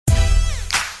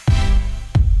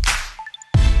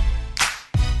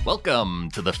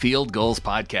Welcome to the Field Goals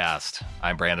Podcast.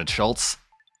 I'm Brandon Schultz.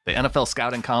 The NFL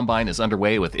Scouting Combine is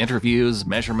underway with interviews,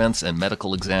 measurements, and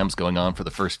medical exams going on for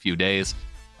the first few days.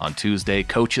 On Tuesday,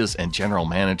 coaches and general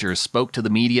managers spoke to the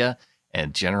media,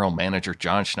 and general manager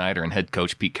John Schneider and head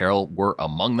coach Pete Carroll were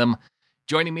among them.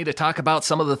 Joining me to talk about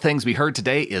some of the things we heard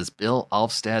today is Bill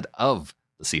Alvstad of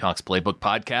the Seahawks Playbook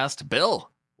Podcast. Bill,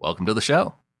 welcome to the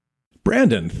show.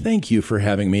 Brandon, thank you for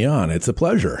having me on. It's a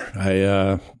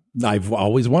pleasure. I've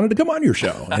always wanted to come on your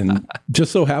show, and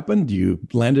just so happened you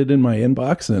landed in my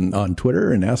inbox and on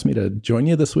Twitter and asked me to join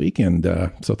you this week, and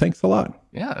so thanks a lot.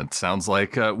 Yeah, it sounds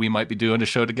like we might be doing a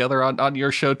show together on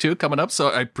your show too coming up, so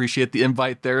I appreciate the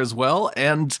invite there as well,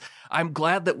 and I'm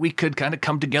glad that we could kind of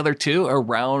come together too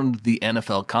around the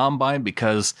NFL Combine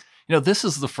because, you know, this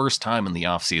is the first time in the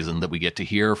offseason that we get to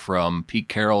hear from Pete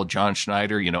Carroll, John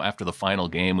Schneider. You know, after the final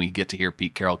game, we get to hear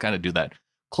Pete Carroll kind of do that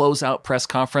closeout press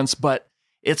conference, but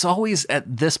it's always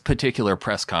at this particular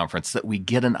press conference that we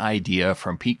get an idea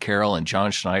from Pete Carroll and John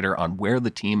Schneider on where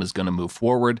the team is going to move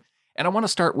forward. And I want to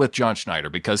start with John Schneider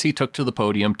because he took to the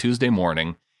podium Tuesday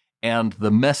morning and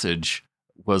the message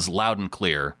was loud and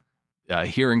clear.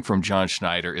 Hearing from John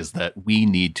Schneider is that we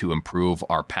need to improve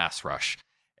our pass rush.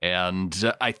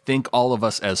 And I think all of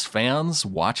us as fans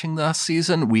watching this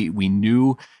season, we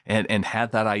knew and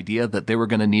had that idea that they were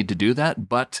going to need to do that.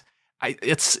 But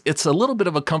it's a little bit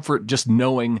of a comfort just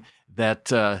knowing that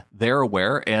they're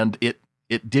aware, and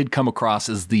it did come across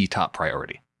as the top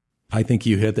priority. I think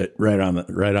you hit it right on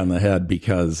the head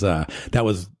because that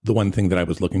was the one thing that I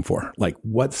was looking for. Like,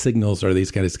 what signals are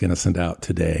these guys going to send out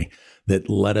today that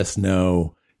let us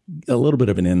know a little bit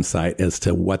of an insight as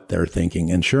to what they're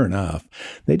thinking? And sure enough,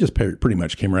 they just pretty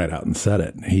much came right out and said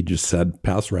it. He just said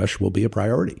pass rush will be a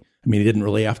priority. I mean, he didn't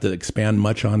really have to expand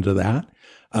much onto that.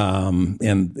 And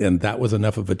that was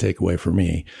enough of a takeaway for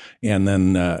me. And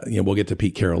then, we'll get to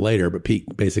Pete Carroll later, but Pete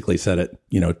basically said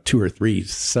it, 2 or 3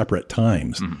 separate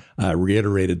times,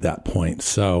 reiterated that point.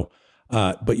 So,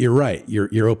 but you're right.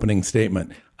 Your opening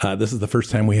statement, this is the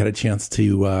first time we had a chance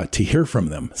to hear from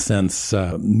them since,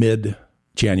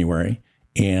 mid-January.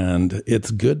 And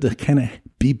it's good to kind of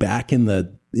be back in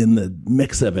the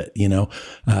mix of it.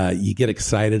 You get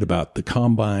excited about the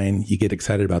combine. You get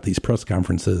excited about these press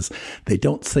conferences. They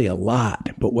don't say a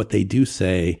lot, but what they do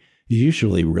say is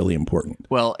usually really important.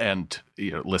 Well, and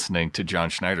listening to John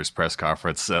Schneider's press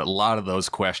conference, a lot of those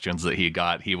questions that he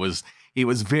got, he was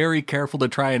very careful to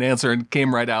try and answer and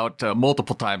came right out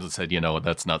multiple times and said,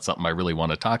 that's not something I really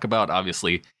want to talk about.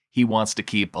 Obviously, he wants to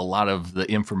keep a lot of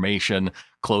the information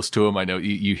close to him. I know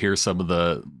you hear some of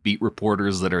the beat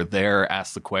reporters that are there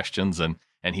ask the questions, and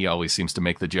he always seems to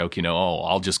make the joke,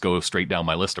 I'll just go straight down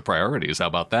my list of priorities. How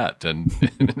about that? And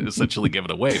essentially give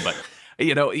it away. But,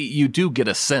 you do get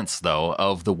a sense, though,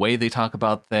 of the way they talk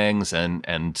about things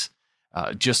and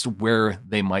just where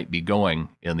they might be going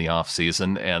in the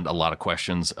offseason, and a lot of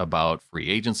questions about free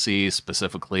agency,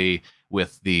 specifically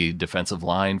with the defensive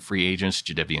line free agents,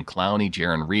 Jadeveon Clowney,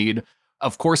 Jarran Reed.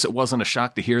 Of course, it wasn't a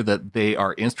shock to hear that they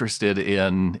are interested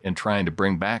in trying to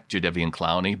bring back Jadeveon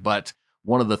Clowney, but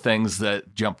one of the things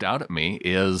that jumped out at me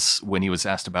is when he was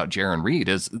asked about Jarran Reed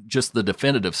is just the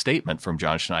definitive statement from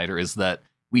John Schneider is that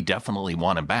we definitely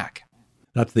want him back.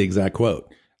 That's the exact quote.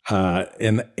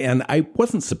 And I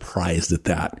wasn't surprised at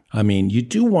that. I mean, you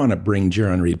do want to bring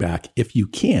Jarran Reed back if you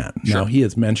can. Sure. Now, he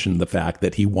has mentioned the fact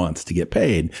that he wants to get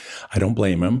paid. I don't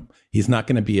blame him. He's not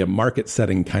going to be a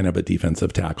market-setting kind of a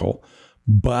defensive tackle,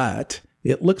 but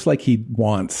it looks like he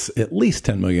wants at least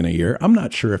 $10 million a year. I'm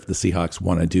not sure if the Seahawks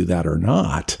want to do that or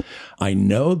not. I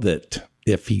know that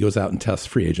if he goes out and tests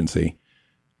free agency,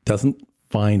 doesn't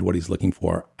find what he's looking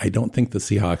for, I don't think the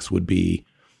Seahawks would be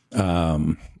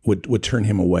would turn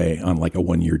him away on like a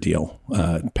 1-year deal.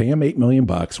 Pay him $8 million,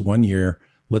 1 year.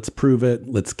 Let's prove it.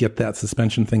 Let's get that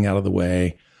suspension thing out of the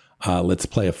way. Let's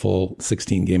play a full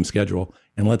 16-game schedule,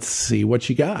 and let's see what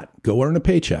you got. Go earn a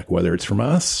paycheck, whether it's from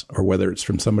us or whether it's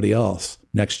from somebody else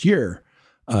next year.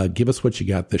 Give us what you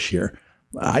got this year.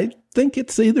 I think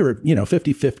it's either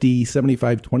 50-50,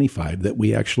 75-25 that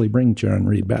we actually bring Jarran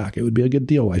Reed back. It would be a good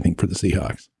deal, I think, for the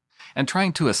Seahawks. And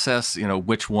trying to assess,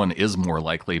 which one is more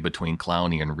likely between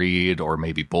Clowney and Reed, or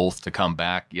maybe both to come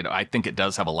back. I think it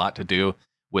does have a lot to do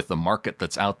with the market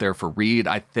that's out there for Reed.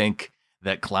 I think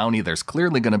that Clowney, there's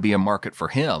clearly going to be a market for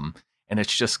him, and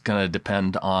it's just going to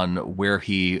depend on where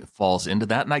he falls into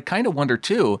that. And I kind of wonder,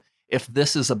 too, if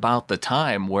this is about the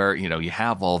time where, you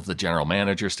have all of the general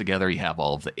managers together, you have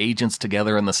all of the agents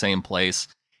together in the same place,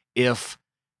 if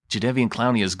Jadeveon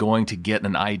Clowney is going to get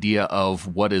an idea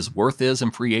of what his worth is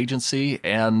in free agency,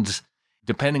 and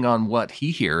depending on what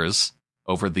he hears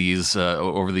over these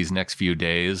next few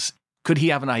days, could he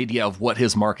have an idea of what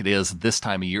his market is this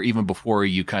time of year, even before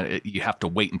you have to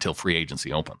wait until free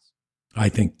agency opens? I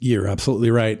think you're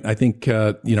absolutely right. I think,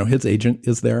 his agent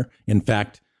is there. In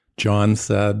fact, John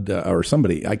said, or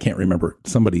somebody, I can't remember,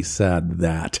 somebody said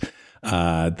that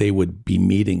they would be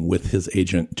meeting with his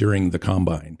agent during the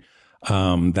combine.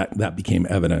 That became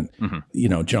evident.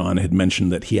 Mm-hmm. John had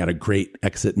mentioned that he had a great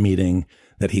exit meeting,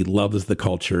 that he loves the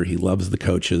culture, he loves the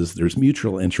coaches. There's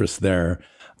mutual interest there.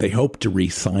 They hope to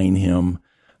re-sign him,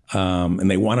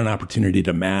 and they want an opportunity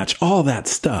to match all that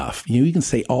stuff. You can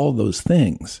say all those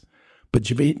things. But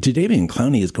Jadeveon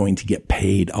Clowney is going to get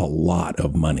paid a lot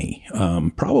of money,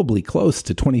 probably close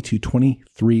to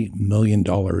 $23 million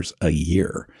a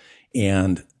year.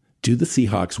 And do the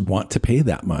Seahawks want to pay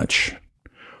that much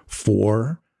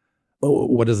for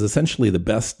what is essentially the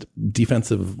best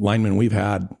defensive lineman we've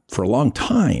had for a long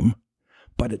time?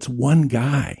 But it's one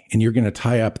guy, and you're going to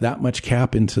tie up that much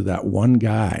cap into that one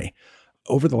guy.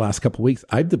 Over the last couple of weeks,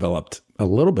 I've developed a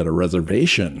little bit of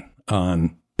reservation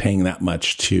on paying that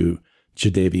much to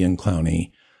Jadeveon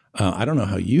Clowney. I don't know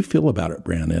how you feel about it,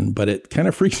 Brandon, but it kind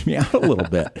of freaks me out a little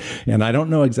bit. And I don't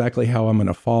know exactly how I'm going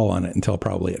to fall on it until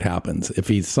probably it happens. If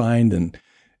he's signed and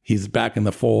he's back in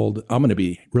the fold, I'm going to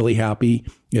be really happy.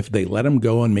 If they let him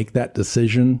go and make that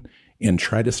decision and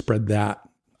try to spread that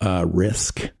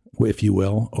risk, if you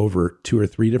will, over 2 or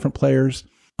 3 different players,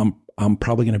 I'm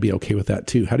probably going to be okay with that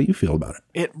too. How do you feel about it?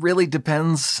 It really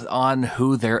depends on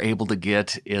who they're able to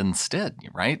get instead,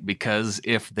 right? Because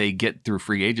if they get through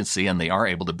free agency and they are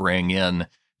able to bring in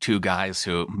 2 guys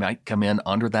who might come in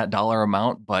under that dollar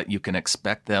amount, but you can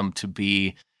expect them to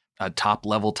be a top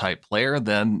level type player,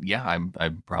 then yeah,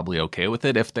 I'm probably okay with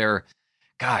it. If they're,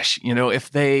 I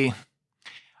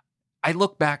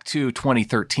look back to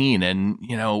 2013 and,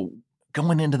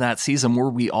 going into that season, were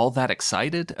we all that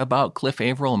excited about Cliff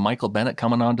Averill and Michael Bennett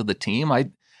coming onto the team?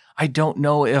 I don't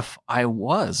know if I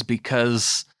was,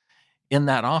 because in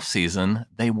that offseason,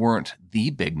 they weren't the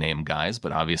big name guys,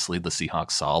 but obviously the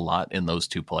Seahawks saw a lot in those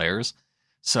 2 players.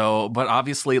 So, but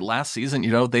obviously last season,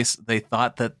 they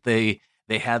thought that they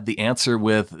had the answer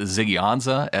with Ziggy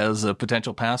Ansah as a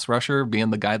potential pass rusher, being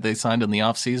the guy they signed in the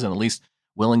offseason, at least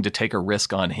willing to take a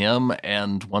risk on him.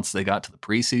 And once they got to the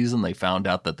preseason, they found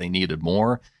out that they needed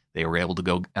more. They were able to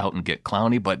go out and get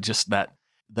Clowney, but just that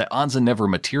Ansah never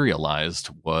materialized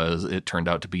it turned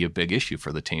out to be a big issue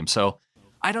for the team. So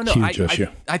I don't know.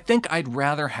 I think I'd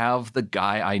rather have the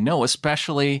guy I know,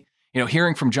 especially,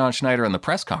 hearing from John Schneider in the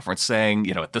press conference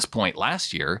saying, at this point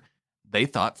last year, they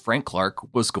thought Frank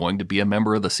Clark was going to be a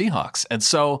member of the Seahawks. And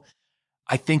so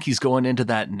I think he's going into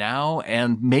that now,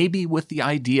 and maybe with the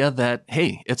idea that,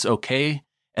 hey, it's okay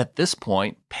at this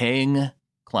point paying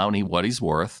Clowney what he's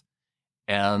worth,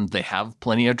 and they have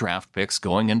plenty of draft picks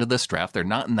going into this draft. They're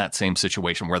not in that same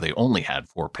situation where they only had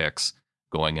 4 picks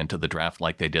going into the draft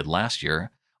like they did last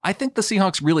year. I think the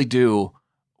Seahawks really do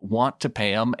want to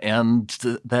pay him, and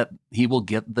that he will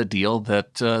get the deal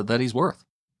that he's worth.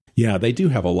 Yeah, they do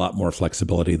have a lot more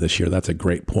flexibility this year. That's a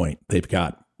great point. They've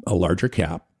got a larger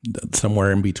cap,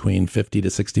 somewhere in between $50 to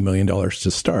 $60 million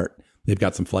to start. They've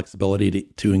got some flexibility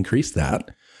to increase that.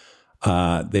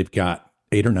 They've got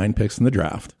 8 or 9 picks in the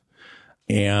draft.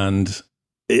 And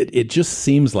it just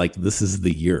seems like this is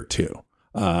the year too.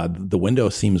 The window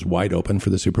seems wide open for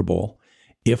the Super Bowl.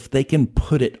 If they can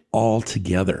put it all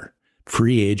together,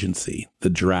 free agency, the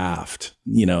draft,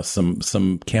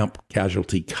 some camp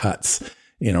casualty cuts,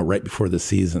 right before the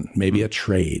season, maybe a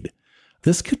trade,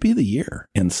 this could be the year.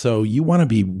 And so you want to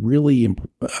be really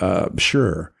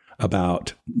sure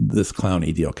about this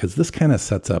Clowney deal, because this kind of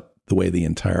sets up the way the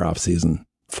entire offseason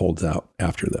folds out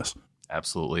after this.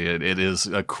 Absolutely. It is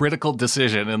a critical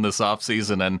decision in this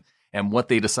offseason, and what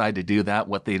they decide to do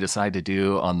what they decide to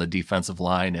do on the defensive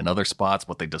line and other spots,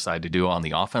 what they decide to do on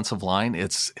the offensive line,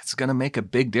 it's going to make a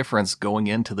big difference going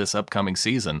into this upcoming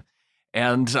season.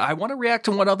 And I want to react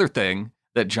to one other thing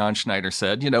that John Schneider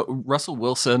said. Russell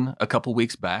Wilson, a couple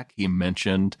weeks back, he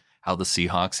mentioned how the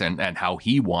Seahawks and how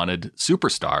he wanted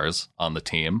superstars on the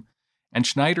team. And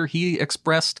Schneider, he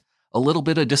expressed a little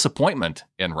bit of disappointment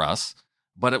in Russ,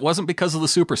 but it wasn't because of the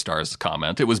superstars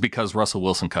comment. It was because Russell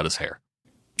Wilson cut his hair.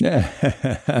 Yeah,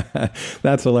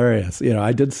 that's hilarious.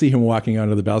 I did see him walking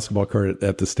onto the basketball court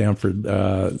at the Stanford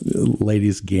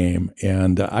ladies game,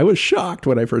 and I was shocked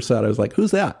when I first saw it. I was like,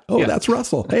 "Who's that? Oh, yeah. That's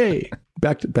Russell. Hey,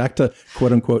 back to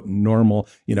quote unquote normal,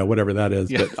 whatever that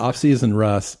is." Yeah. But off-season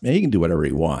Russ, man, he can do whatever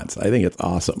he wants. I think it's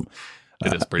awesome.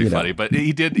 It is pretty funny, but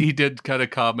he did kind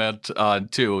of comment on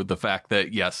too the fact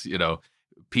that yes,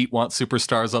 Pete wants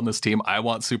superstars on this team. I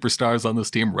want superstars on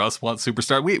this team. Russ wants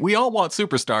superstars. We all want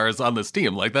superstars on this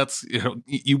team. Like that's,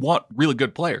 you want really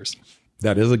good players.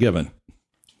 That is a given.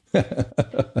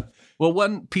 Well,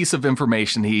 one piece of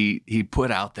information he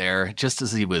put out there just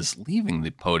as he was leaving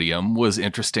the podium was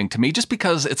interesting to me, just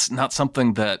because it's not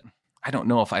something that I don't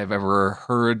know if I've ever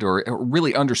heard or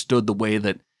really understood the way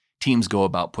that teams go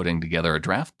about putting together a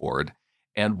draft board.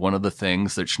 And one of the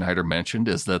things that Schneider mentioned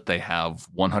is that they have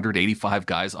 185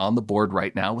 guys on the board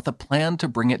right now with a plan to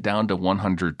bring it down to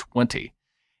 120.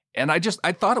 And I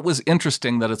thought it was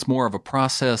interesting that it's more of a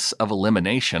process of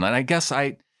elimination. And I guess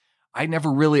I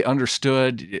never really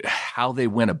understood how they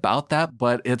went about that,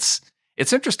 but it's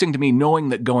interesting to me knowing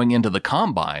that going into the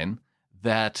combine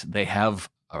that they have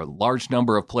a large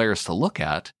number of players to look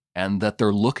at and that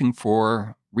they're looking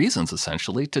for reasons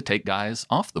essentially to take guys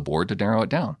off the board to narrow it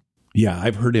down. Yeah,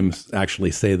 I've heard him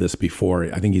actually say this before.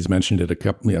 I think he's mentioned it a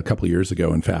couple of years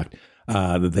ago, in fact,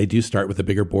 that they do start with a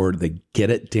bigger board. They get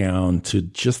it down to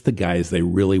just the guys they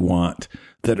really want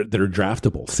that are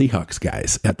draftable, Seahawks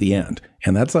guys at the end.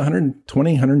 And that's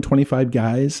 120, 125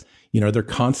 guys. They're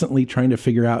constantly trying to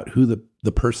figure out who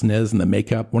the person is and the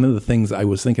makeup. One of the things I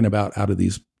was thinking about out of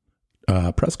these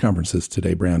press conferences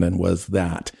today, Brandon, was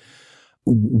that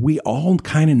we all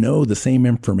kind of know the same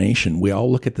information. We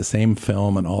all look at the same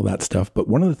film and all that stuff. But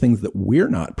one of the things that we're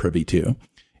not privy to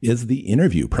is the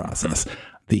interview process,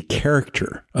 the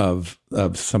character of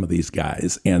some of these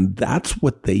guys. And that's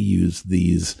what they use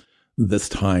this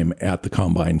time at the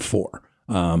combine for.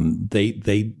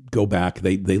 They go back,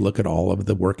 they look at all of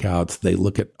the workouts, they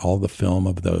look at all the film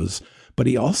of those. But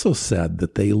he also said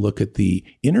that they look at the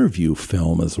interview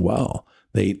film as well.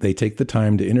 They take the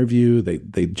time to interview,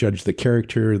 they judge the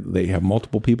character, they have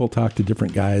multiple people talk to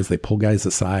different guys, they pull guys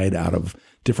aside out of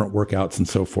different workouts and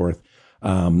so forth.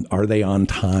 Are they on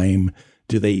time?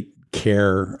 Do they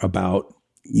care about,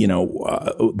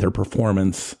 their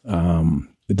performance? Do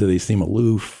they seem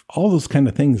aloof? All those kind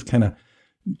of things kind of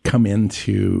come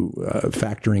into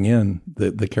factoring in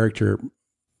the character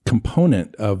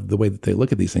component of the way that they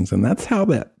look at these things. And that's how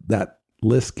that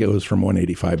list goes from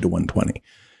 185 to 120.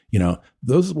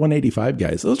 Those 185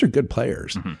 guys, those are good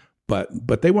players,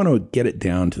 but they want to get it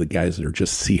down to the guys that are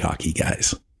just Seahawky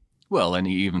guys. Well, and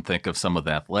you even think of some of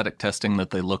the athletic testing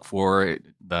that they look for.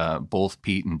 Both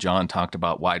Pete and John talked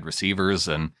about wide receivers,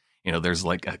 and there's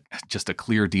like just a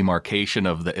clear demarcation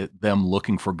of them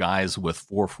looking for guys with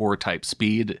 4.4 type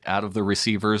speed out of the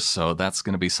receivers. So that's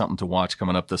going to be something to watch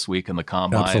coming up this week in the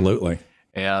combine. Absolutely.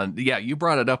 And yeah, you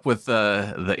brought it up with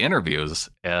the interviews,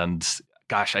 and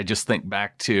gosh, I just think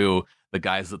back to the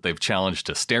guys that they've challenged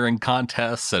to staring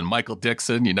contests, and Michael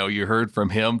Dixon. You heard from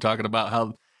him talking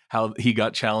about how he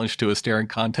got challenged to a staring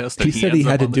contest. And he said he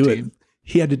had to do it.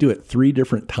 He had to do it 3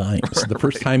 different times. The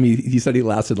first time he said he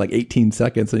lasted like 18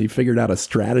 seconds, and he figured out a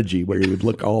strategy where he would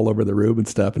look all over the room and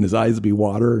stuff, and his eyes would be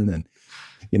water, and then,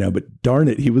 but darn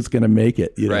it, he was going to make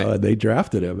it. And they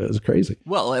drafted him. It was crazy.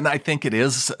 Well, and I think it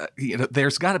is.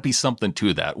 There's got to be something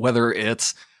to that, whether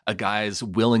it's a guy's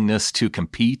willingness to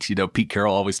compete. Pete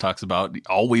Carroll always talks about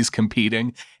always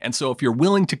competing, and so if you're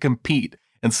willing to compete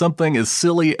in something as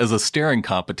silly as a staring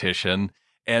competition,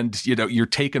 and you're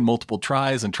taking multiple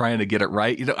tries and trying to get it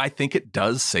right, I think it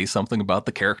does say something about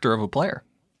the character of a player.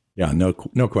 Yeah, no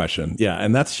question. Yeah,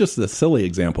 and that's just a silly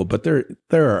example, but there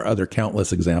are other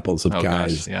countless examples of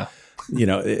guys. Gosh,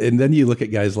 yeah. And then you look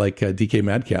at guys like DK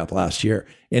Metcalf last year,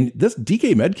 and this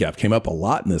DK Metcalf came up a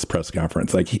lot in this press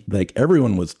conference. Like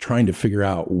everyone was trying to figure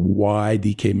out why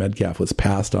DK Metcalf was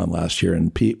passed on last year,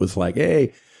 and Pete was like,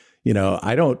 "Hey,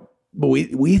 But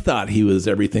we thought he was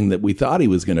everything that we thought he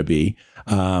was going to be.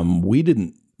 We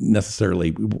didn't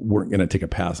weren't going to take a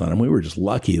pass on him. We were just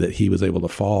lucky that he was able to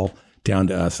fall down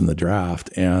to us in the draft."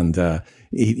 And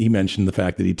he mentioned the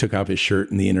fact that he took off his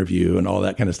shirt in the interview and all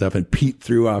that kind of stuff. And Pete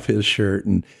threw off his shirt.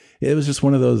 And it was just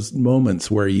one of those moments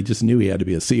where you just knew he had to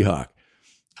be a Seahawk.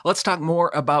 Let's talk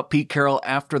more about Pete Carroll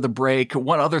after the break.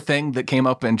 One other thing that came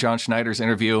up in John Schneider's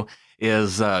interview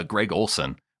is Greg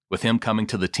Olsen. With him coming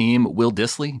to the team, Will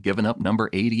Dissly giving up number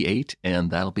 88,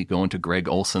 and that'll be going to Greg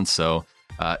Olsen. So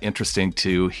interesting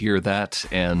to hear that,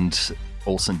 and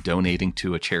Olsen donating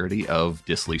to a charity of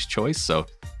Dissly's choice. So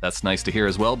that's nice to hear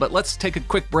as well. But let's take a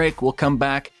quick break. We'll come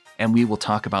back, and we will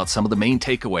talk about some of the main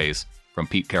takeaways from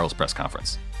Pete Carroll's press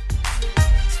conference.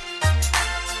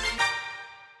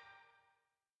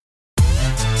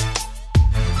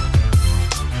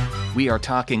 We are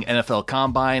talking NFL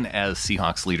Combine as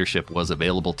Seahawks leadership was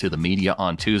available to the media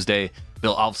on Tuesday.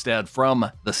 Bill Alvstad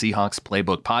from the Seahawks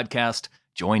Playbook podcast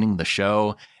joining the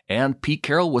show. And Pete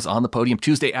Carroll was on the podium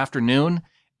Tuesday afternoon.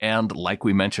 And like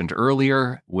we mentioned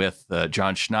earlier with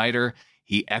John Schneider,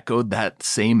 he echoed that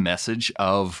same message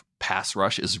of pass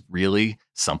rush is really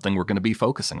something we're going to be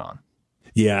focusing on.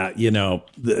 Yeah,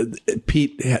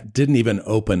 Pete didn't even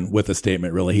open with a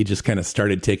statement, really. He just kind of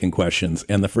started taking questions.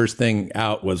 And the first thing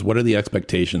out was, what are the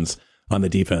expectations on the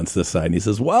defense this side? And he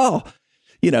says, well,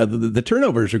 the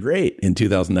turnovers are great in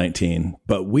 2019,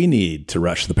 but we need to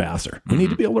rush the passer. We need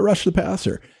to be able to rush the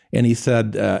passer. And he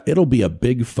said, it'll be a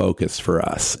big focus for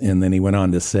us. And then he went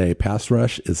on to say, pass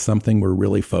rush is something we're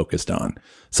really focused on.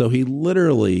 So he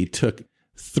literally took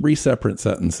 3 separate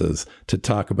sentences to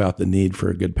talk about the need for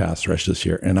a good pass rush this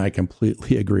year. And I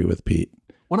completely agree with Pete.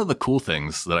 One of the cool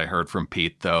things that I heard from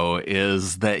Pete, though,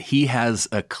 is that he has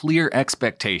a clear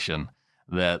expectation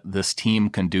that this team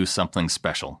can do something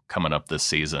special coming up this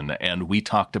season. And we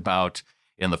talked about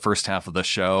in the first half of the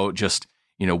show, just,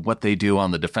 what they do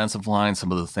on the defensive line,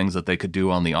 some of the things that they could do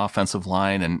on the offensive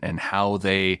line, and how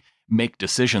they make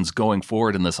decisions going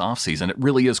forward in this offseason. It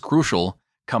really is crucial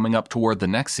coming up toward the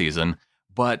next season.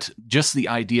 But just the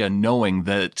idea, knowing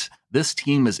that this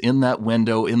team is in the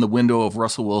window of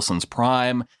Russell Wilson's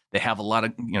prime. They have a lot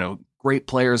of, great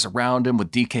players around him with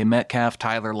DK Metcalf,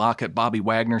 Tyler Lockett, Bobby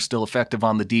Wagner still effective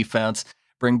on the defense.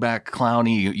 Bring back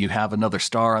Clowney. You have another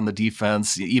star on the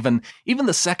defense. Even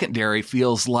the secondary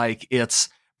feels like it's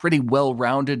pretty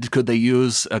well-rounded. Could they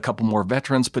use a couple more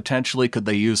veterans potentially? Could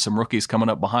they use some rookies coming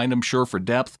up behind them? Sure, for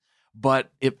depth.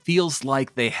 But it feels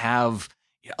like they have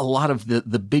a lot of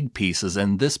the big pieces,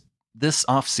 and this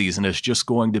offseason is just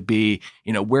going to be,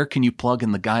 where can you plug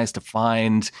in the guys to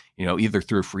find, either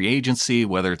through free agency,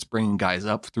 whether it's bringing guys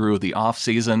up through the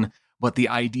offseason, but the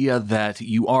idea that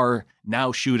you are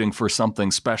now shooting for something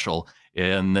special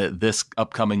in this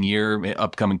upcoming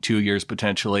 2 years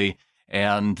potentially,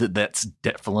 and that's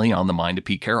definitely on the mind of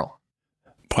Pete Carroll.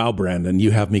 Wow, Brandon,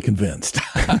 you have me convinced.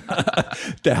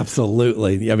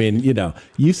 Absolutely. I mean,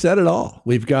 you said it all.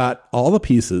 We've got all the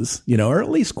pieces, or at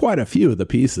least quite a few of the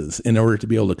pieces in order to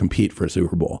be able to compete for a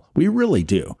Super Bowl. We really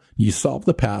do. You solve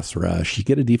the pass rush, you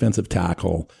get a defensive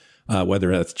tackle, whether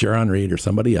that's Jaron Reed or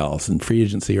somebody else in free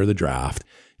agency or the draft.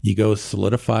 You go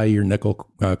solidify your nickel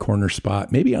corner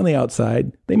spot, maybe on the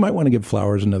outside. They might want to give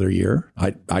Flowers another year.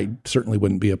 I certainly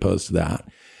wouldn't be opposed to that.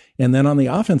 And then on the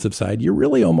offensive side, you're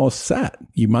really almost set.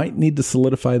 You might need to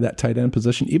solidify that tight end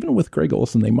position. Even with Greg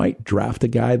Olsen, they might draft a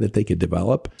guy that they could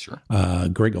develop. Sure.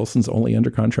 Greg Olsen's only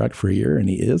under contract for a year, and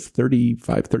he is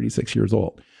 35, 36 years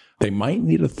old. They might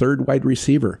need a third wide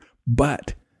receiver,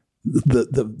 but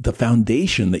the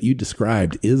foundation that you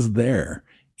described is there.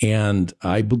 And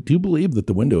I do believe that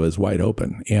the window is wide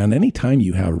open. And anytime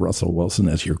you have Russell Wilson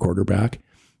as your quarterback,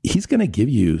 he's going to give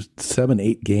you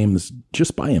 7-8 games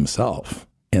just by himself.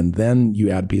 And then you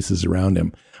add pieces around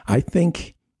him. I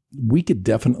think we could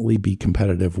definitely be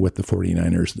competitive with the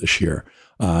 49ers this year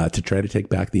to try to take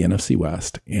back the NFC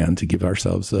West and to give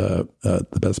ourselves the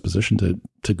best position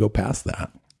to go past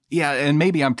that. Yeah, and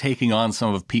maybe I'm taking on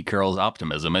some of Pete Carroll's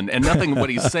optimism, and nothing what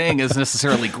he's saying is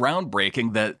necessarily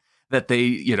groundbreaking that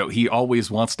they, he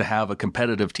always wants to have a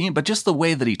competitive team, but just the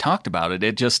way that he talked about it,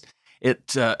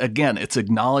 again, it's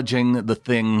acknowledging the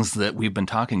things that we've been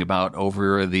talking about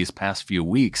over these past few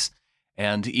weeks.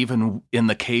 And even in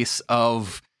the case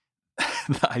of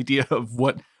the idea of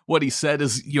what he said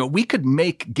is, we could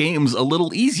make games a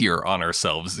little easier on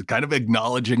ourselves, kind of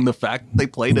acknowledging the fact that they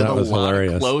played in a lot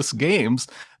of close games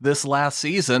this last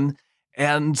season.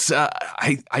 And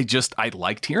I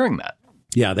liked hearing that.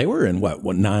 Yeah, they were in what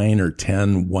 9 or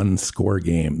 10 one-score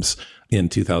games in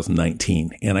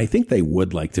 2019. And I think they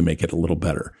would like to make it a little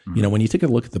better. Mm-hmm. When you take a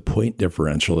look at the point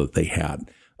differential that they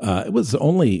had, it was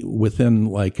only within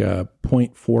like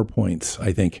 0.4 points,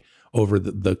 I think, over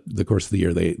the course of the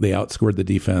year. They outscored the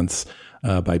defense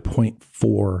by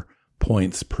 0.4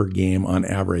 points per game on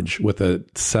average, with a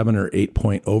 7 or 8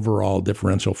 point overall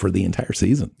differential for the entire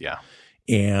season. Yeah.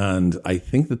 And I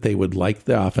think that they would like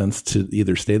the offense to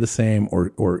either stay the same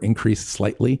or increase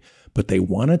slightly, but they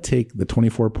want to take the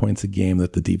 24 points a game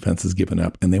that the defense has given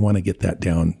up, and they want to get that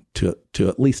down to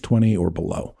at least 20 or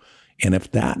below. And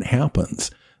if that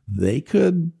happens, they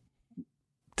could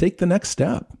take the next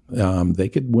step. They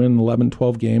could win 11,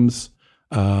 12 games.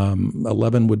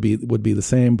 11 would be the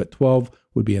same, but 12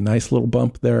 would be a nice little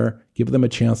bump there. Give them a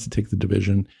chance to take the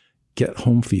division, get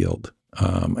home field.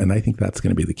 And I think that's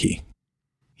going to be the key.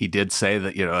 He did say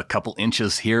that, a couple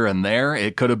inches here and there,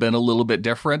 it could have been a little bit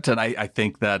different. And I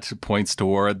think that points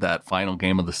toward that final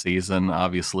game of the season,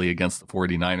 obviously against the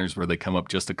 49ers, where they come up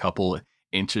just a couple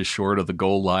inches short of the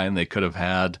goal line. They could have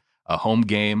had a home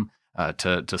game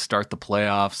to start the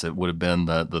playoffs. It would have been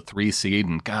the 3 seed.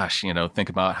 And gosh, think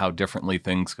about how differently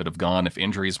things could have gone if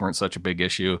injuries weren't such a big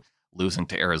issue. losing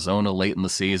to Arizona late in the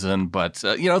season. But,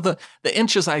 the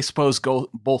inches, I suppose, go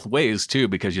both ways, too,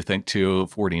 because you think to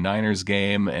 49ers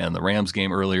game and the Rams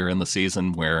game earlier in the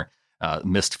season where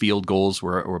missed field goals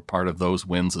were part of those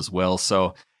wins as well.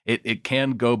 So it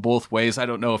can go both ways. I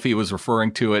don't know if he was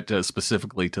referring to it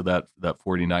specifically to that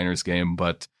 49ers game,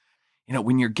 but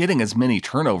when you're getting as many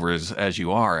turnovers as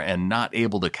you are and not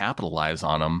able to capitalize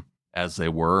on them as they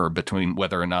were, or between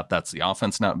whether or not that's the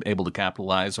offense not able to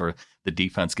capitalize or the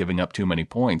defense giving up too many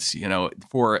points,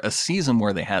 for a season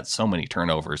where they had so many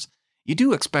turnovers, you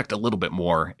do expect a little bit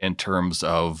more in terms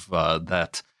of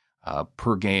that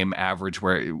per game average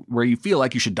where you feel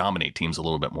like you should dominate teams a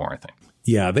little bit more, I think.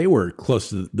 Yeah, they were close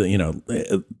to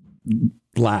the,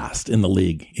 last in the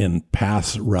league in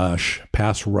pass rush,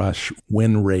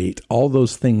 win rate, all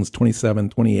those things,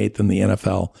 28th in the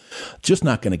NFL, just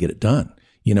not going to get it done.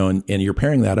 And you're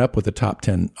pairing that up with the top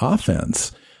 10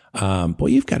 offense.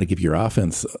 You've got to give your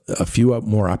offense a few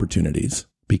more opportunities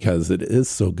because it is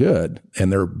so good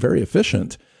and they're very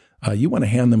efficient. You want to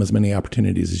hand them as many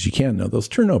opportunities as you can. Now, those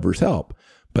turnovers help,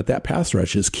 but that pass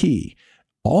rush is key.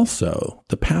 Also,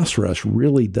 the pass rush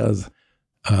really does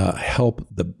help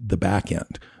the back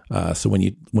end. So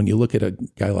when you look at a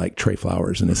guy like Trey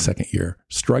Flowers in his second year,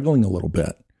 struggling a little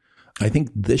bit, I think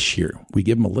this year we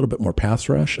give him a little bit more pass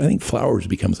rush. I think Flowers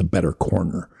becomes a better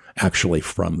corner actually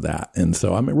from that. And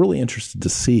so I'm really interested to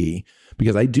see,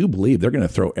 because I do believe they're going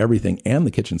to throw everything and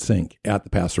the kitchen sink at the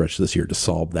pass rush this year to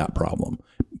solve that problem.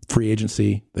 Free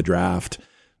agency, the draft,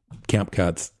 camp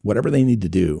cuts, whatever they need to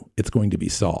do, it's going to be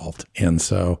solved. And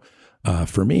so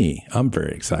for me, I'm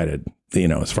very excited,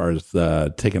 as far as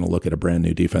taking a look at a brand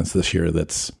new defense this year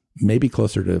that's maybe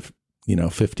closer to,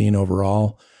 15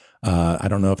 overall. I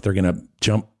don't know if they're going to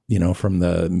jump, from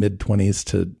the mid 20s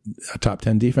to a top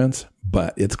 10 defense,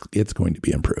 but it's going to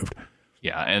be improved.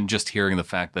 Yeah. And just hearing the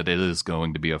fact that it is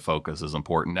going to be a focus is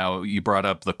important. Now, you brought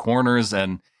up the corners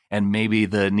and maybe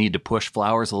the need to push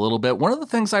Flowers a little bit. One of the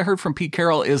things I heard from Pete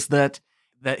Carroll is that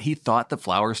he thought that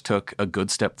Flowers took a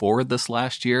good step forward this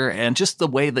last year. And just the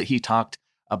way that he talked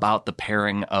about the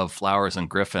pairing of Flowers and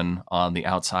Griffin on the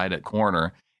outside at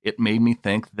corner, it made me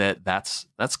think that that's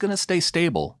going to stay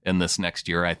stable in this next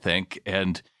year, I think.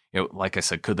 And, like I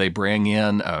said, could they bring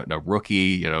in a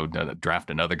rookie, draft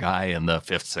another guy in the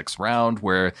 5th, 6th round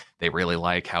where they really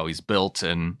like how he's built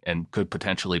and could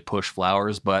potentially push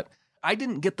Flowers? But I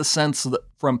didn't get the sense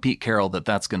from Pete Carroll that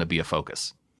that's going to be a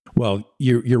focus. Well,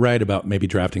 you're right about maybe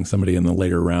drafting somebody in the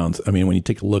later rounds. I mean, when you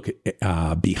take a look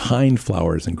behind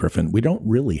Flowers and Griffin, we don't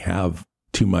really have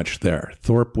too much there.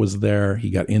 Thorpe was there. He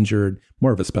got injured,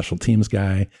 more of a special teams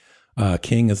guy.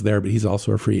 King is there, but he's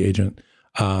also a free agent.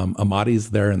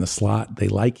 Amadi's there in the slot. They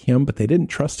like him, but they didn't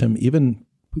trust him even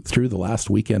through the last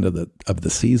weekend of the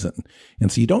season.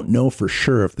 And so you don't know for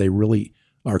sure if they really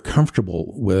are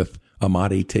comfortable with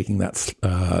Amadi taking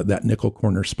that nickel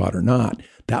corner spot or not.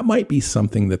 That might be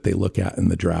something that they look at in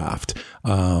the draft,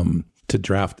 to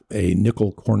draft a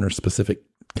nickel corner specific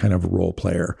kind of role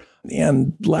player.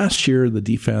 And last year, the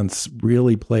defense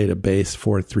really played a base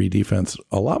 4-3 defense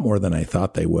a lot more than I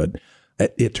thought they would.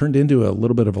 It turned into a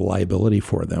little bit of a liability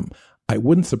for them. I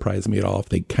wouldn't surprise me at all if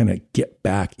they kind of get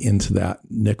back into that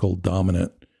nickel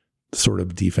dominant sort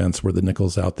of defense where the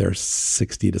nickel's out there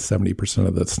 60 to 70%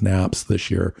 of the snaps this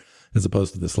year, as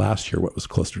opposed to this last year, what was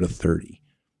closer to 30.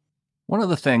 One of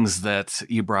the things that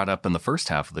you brought up in the first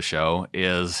half of the show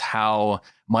is how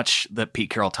much that Pete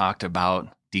Carroll talked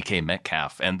about DK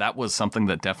Metcalf. And that was something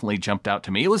that definitely jumped out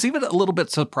to me. It was even a little bit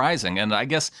surprising. And I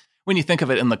guess when you think of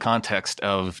it in the context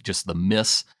of just the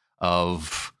miss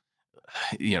of,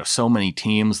 so many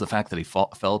teams, the fact that he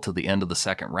fell to the end of the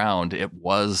second round, it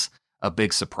was a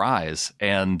big surprise.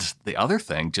 And the other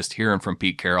thing, just hearing from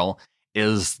Pete Carroll,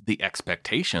 is the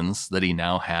expectations that he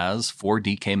now has for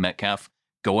DK Metcalf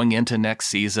going into next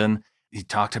season. He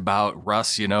talked about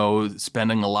Russ,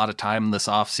 spending a lot of time this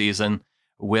offseason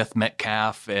with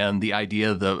Metcalf and the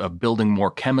idea of building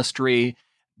more chemistry,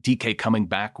 DK coming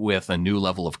back with a new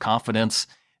level of confidence,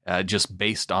 just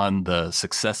based on the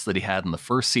success that he had in the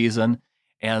first season,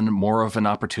 and more of an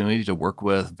opportunity to work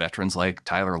with veterans like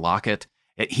Tyler Lockett.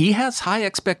 He has high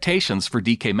expectations for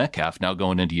DK Metcalf now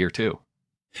going into year 2.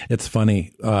 It's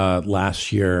funny.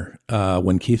 Last year,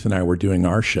 when Keith and I were doing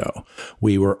our show,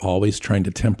 we were always trying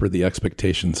to temper the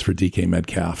expectations for DK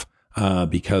Metcalf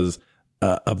because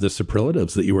of the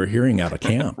superlatives that you were hearing out of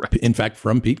camp. Right. In fact,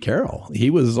 from Pete Carroll, he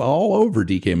was all over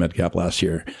DK Metcalf last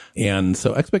year. And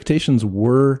so expectations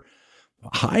were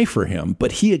high for him,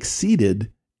 but he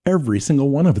exceeded every single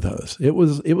one of those. It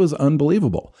was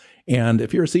unbelievable. And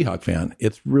if you're a Seahawks fan,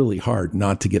 it's really hard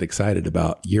not to get excited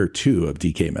about year 2 of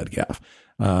DK Metcalf.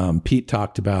 Pete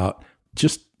talked about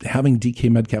just having DK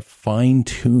Metcalf fine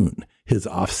tune his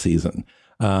offseason,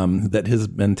 that his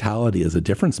mentality is a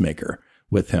difference maker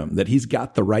with him, that he's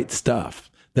got the right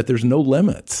stuff, that there's no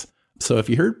limits. So if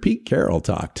you heard Pete Carroll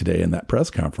talk today in that press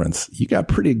conference, you got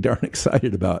pretty darn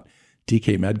excited about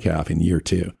DK Metcalf in year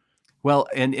 2. Well,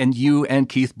 and you and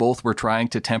Keith both were trying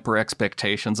to temper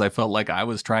expectations. I felt like I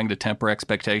was trying to temper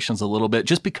expectations a little bit,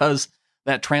 just because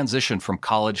that transition from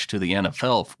college to the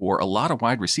NFL for a lot of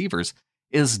wide receivers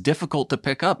is difficult to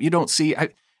pick up. You don't see,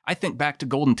 I think back to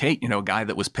Golden Tate, a guy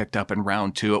that was picked up in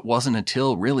round 2. It wasn't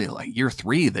until really like year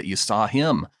 3 that you saw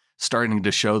him starting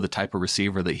to show the type of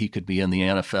receiver that he could be in the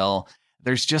NFL.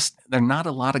 There are not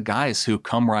a lot of guys who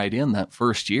come right in that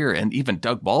first year. And even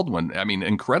Doug Baldwin,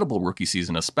 incredible rookie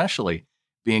season, especially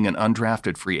being an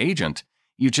undrafted free agent.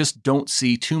 You just don't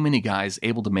see too many guys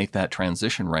able to make that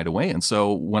transition right away. And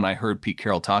so when I heard Pete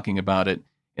Carroll talking about it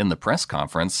in the press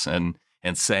conference and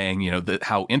saying, that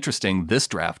how interesting this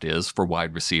draft is for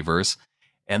wide receivers,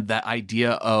 and that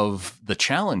idea of the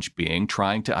challenge being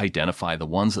trying to identify the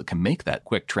ones that can make that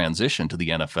quick transition to the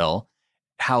NFL,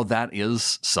 how that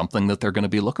is something that they're going to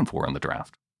be looking for in the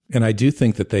draft. And I do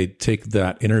think that they take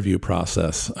that interview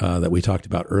process that we talked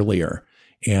about earlier,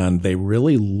 and they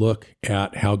really look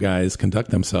at how guys conduct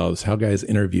themselves, how guys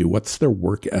interview, what's their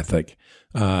work ethic,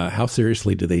 how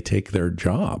seriously do they take their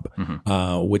job,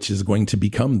 which is going to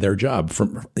become their job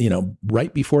from,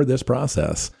 right before this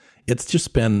process. It's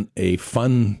just been a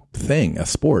fun thing, a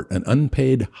sport, an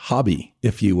unpaid hobby,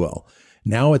 if you will.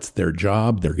 Now it's their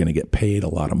job. They're going to get paid a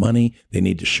lot of money. They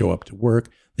need to show up to work.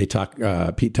 Pete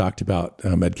talked about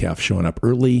Metcalf showing up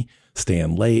early,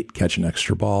 staying late, catching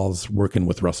extra balls, working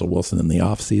with Russell Wilson in the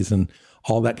offseason,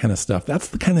 all that kind of stuff. That's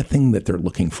the kind of thing that they're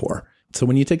looking for. So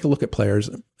when you take a look at players,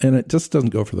 and it just doesn't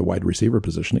go for the wide receiver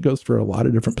position, it goes for a lot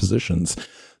of different positions.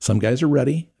 Some guys are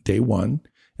ready day one,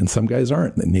 and some guys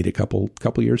aren't. They need a couple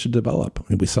years to develop.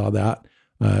 And we saw that.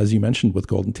 As you mentioned with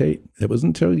Golden Tate, it was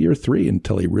until year 3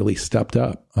 until he really stepped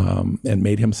up and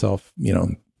made himself,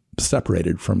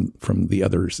 separated from the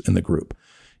others in the group.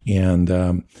 And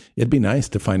it'd be nice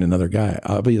to find another guy.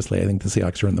 Obviously, I think the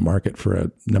Seahawks are in the market for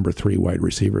a number 3 wide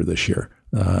receiver this year.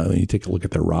 When you take a look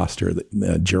at their roster,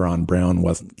 Jaron Brown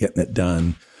wasn't getting it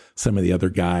done. Some of the other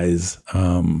guys,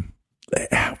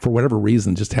 for whatever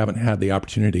reason, just haven't had the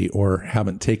opportunity or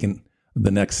haven't taken the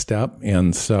next step.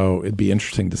 And so it'd be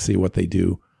interesting to see what they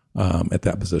do at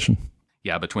that position.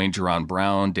 Yeah, between Jaron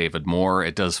Brown, David Moore,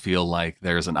 it does feel like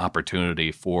there's an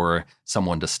opportunity for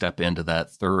someone to step into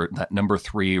that number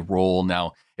 3 role.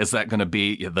 Now, is that going to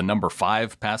be the number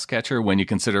 5 pass catcher when you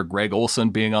consider Greg Olsen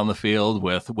being on the field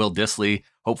with Will Dissly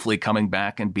hopefully coming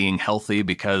back and being healthy?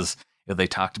 Because they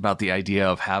talked about the idea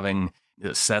of having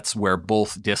sets where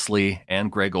both Dissly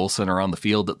and Greg Olsen are on the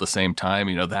field at the same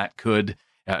time. That could...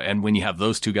 and when you have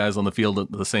those 2 guys on the field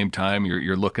at the same time,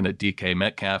 you're looking at DK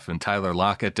Metcalf and Tyler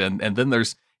Lockett, and then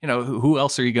there's who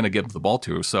else are you going to give the ball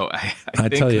to? So I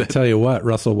tell you what,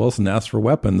 Russell Wilson asked for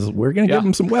weapons. We're going to give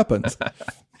him some weapons.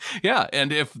 Yeah,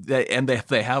 and if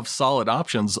they have solid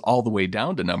options all the way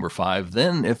down to number 5,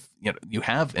 then if you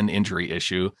have an injury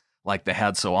issue like they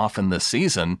had so often this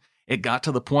season, it got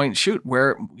to the point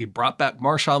where we brought back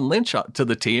Marshawn Lynch to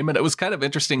the team, and it was kind of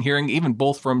interesting hearing even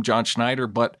both from John Schneider,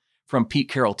 but from Pete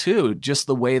Carroll too, just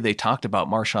the way they talked about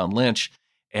Marshawn Lynch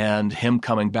and him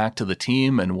coming back to the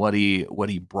team and what he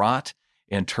brought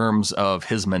in terms of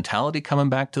his mentality coming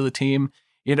back to the team.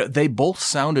 They both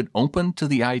sounded open to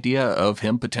the idea of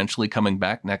him potentially coming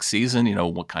back next season.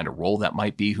 What kind of role that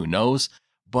might be, who knows?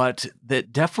 But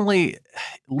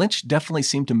Lynch definitely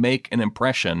seemed to make an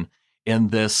impression in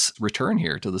this return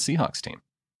here to the Seahawks team.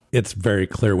 It's very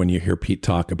clear when you hear Pete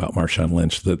talk about Marshawn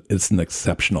Lynch that it's an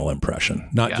exceptional impression,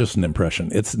 not just an impression.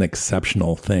 It's an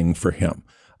exceptional thing for him.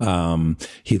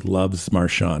 He loves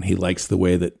Marshawn. He likes the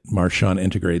way that Marshawn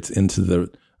integrates into the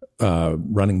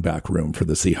running back room for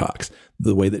the Seahawks,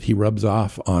 the way that he rubs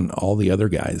off on all the other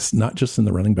guys, not just in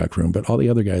the running back room, but all the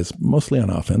other guys, mostly on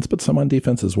offense, but some on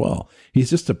defense as well. He's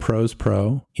just a pro's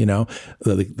pro.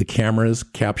 The cameras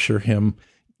capture him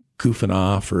goofing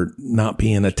off or not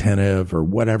being attentive or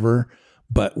whatever.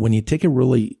 But when you take a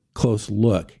really close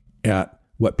look at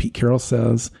what Pete Carroll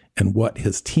says and what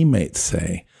his teammates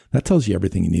say, that tells you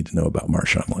everything you need to know about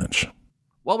Marshawn Lynch.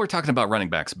 While we're talking about running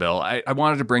backs, Bill, I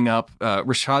wanted to bring up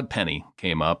Rashad Penny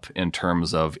came up in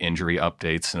terms of injury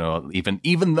updates.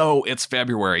 Even though it's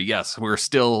February, yes, we're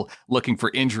still looking for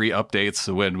injury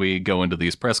updates when we go into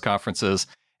these press conferences.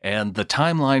 And the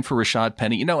timeline for Rashad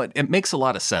Penny, it makes a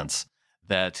lot of sense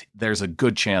that there's a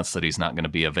good chance that he's not going to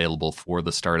be available for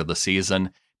the start of the season.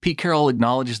 Pete Carroll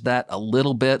acknowledges that a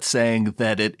little bit, saying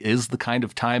that it is the kind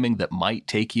of timing that might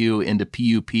take you into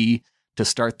PUP to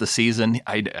start the season.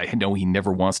 I know he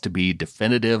never wants to be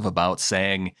definitive about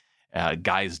saying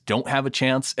guys don't have a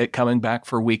chance at coming back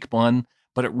for week 1,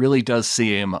 but it really does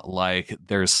seem like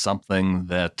there's something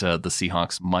that the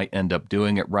Seahawks might end up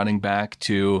doing at running back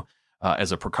to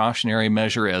as a precautionary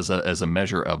measure, as a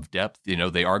measure of depth.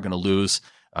 They are going to lose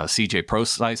CJ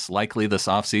Prosise likely this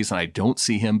offseason. I don't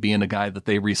see him being a guy that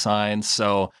they re-sign.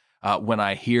 So when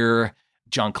I hear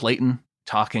John Clayton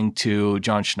talking to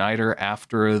John Schneider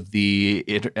after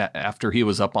he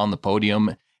was up on the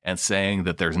podium and saying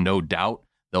that there's no doubt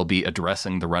they'll be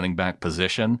addressing the running back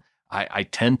position, I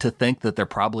tend to think that they're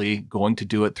probably going to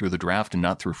do it through the draft and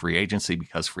not through free agency,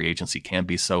 because free agency can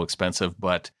be so expensive.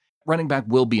 But running back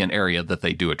will be an area that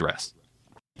they do address.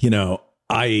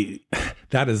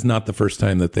 That is not the first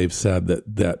time that they've said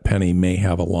that Penny may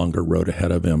have a longer road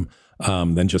ahead of him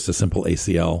than just a simple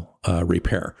ACL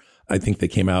repair. I think they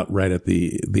came out right at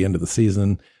the end of the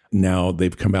season. Now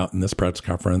they've come out in this press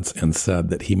conference and said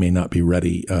that he may not be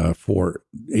ready for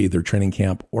either training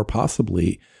camp or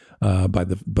possibly by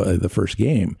the first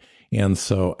game. And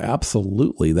so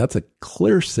absolutely, that's a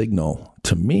clear signal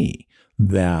to me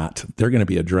that they're going to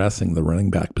be addressing the running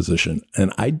back position.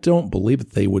 And I don't believe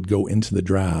that they would go into the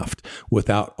draft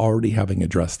without already having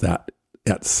addressed that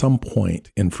at some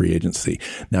point in free agency.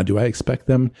 Now, do I expect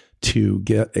them to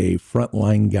get a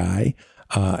frontline guy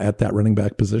at that running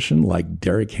back position like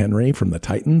Derrick Henry from the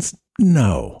Titans?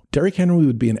 No. Derrick Henry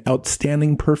would be an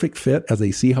outstanding, perfect fit as a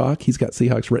Seahawk. He's got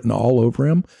Seahawks written all over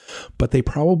him, but they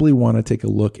probably want to take a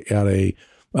look at a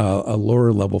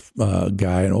lower level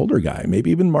guy, an older guy,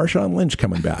 maybe even Marshawn Lynch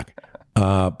coming back.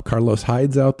 Carlos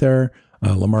Hyde's out there.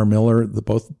 Lamar Miller,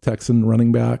 both Texan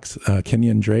running backs.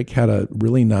 Kenyon Drake had a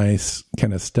really nice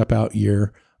kind of step out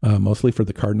year, mostly for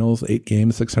the Cardinals. 8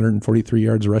 games, 643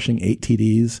 yards rushing, 8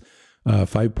 TDs,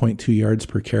 5.2 yards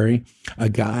per carry. A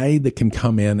guy that can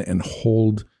come in and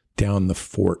hold down the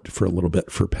fort for a little bit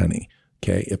for Penny.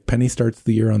 Okay. If Penny starts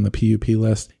the year on the PUP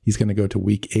list, he's going to go to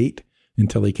week 8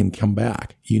 until he can come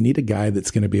back. You need a guy that's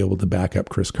going to be able to back up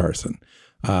Chris Carson.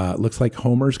 Looks like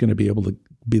Homer's going to be able to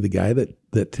be the guy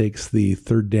that takes the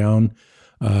third down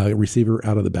receiver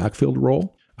out of the backfield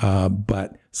role.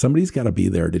 But somebody's got to be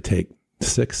there to take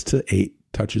 6 to 8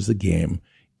 touches a game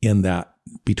in that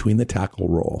between the tackle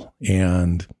role.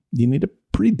 And you need a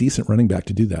pretty decent running back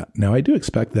to do that. Now, I do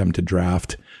expect them to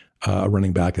draft a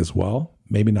running back as well.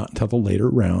 Maybe not until the later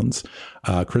rounds.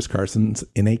 Chris Carson's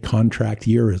in a contract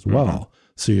year as well. Mm-hmm.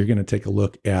 So you're going to take a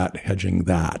look at hedging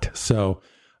that. So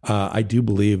I do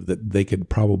believe that they could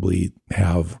probably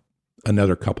have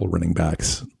another couple running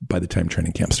backs by the time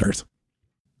training camp starts.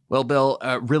 Well, Bill,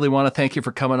 really want to thank you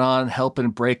for coming on, helping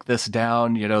break this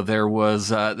down.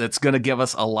 That's going to give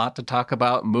us a lot to talk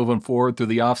about moving forward through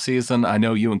the offseason. I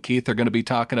know you and Keith are going to be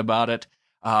talking about it.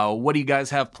 What do you guys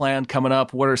have planned coming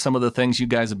up? What are some of the things you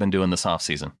guys have been doing this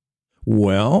offseason?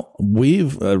 Well,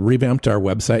 we've revamped our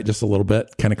website just a little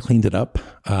bit, kind of cleaned it up.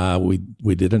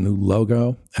 We did a new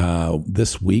logo.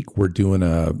 This week, we're doing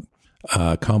a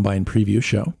Combine preview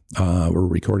show. We're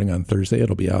recording on Thursday.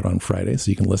 It'll be out on Friday,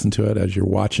 so you can listen to it as you're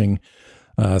watching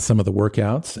some of the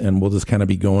workouts. And we'll just kind of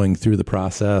be going through the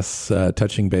process,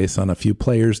 touching base on a few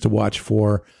players to watch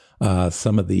for,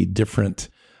 some of the different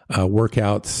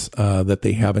workouts that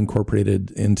they have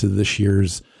incorporated into this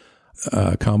year's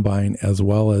Combine, as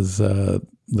well as the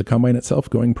Combine itself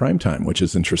going primetime, which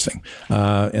is interesting.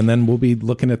 And then we'll be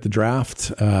looking at the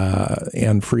draft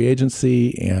and free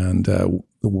agency, and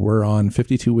we're on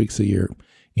 52 weeks a year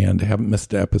and haven't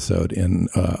missed an episode in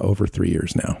over 3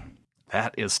 years now.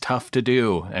 That is tough to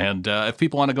do. And if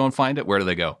people want to go and find it, where do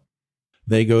they go?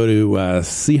 They go to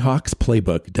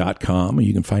SeahawksPlaybook.com.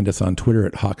 You can find us on Twitter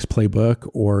at Hawks Playbook,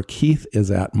 or Keith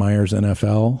is at Myers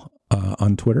NFL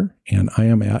on Twitter, and I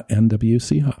am at NW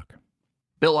Seahawk.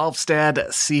 Bill Alfstad,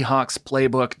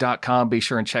 SeahawksPlaybook.com. Be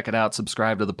sure and check it out.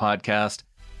 Subscribe to the podcast.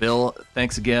 Bill,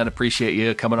 thanks again. Appreciate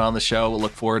you coming on the show. We'll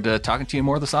look forward to talking to you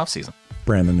more this offseason.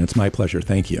 Brandon, it's my pleasure.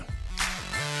 Thank you.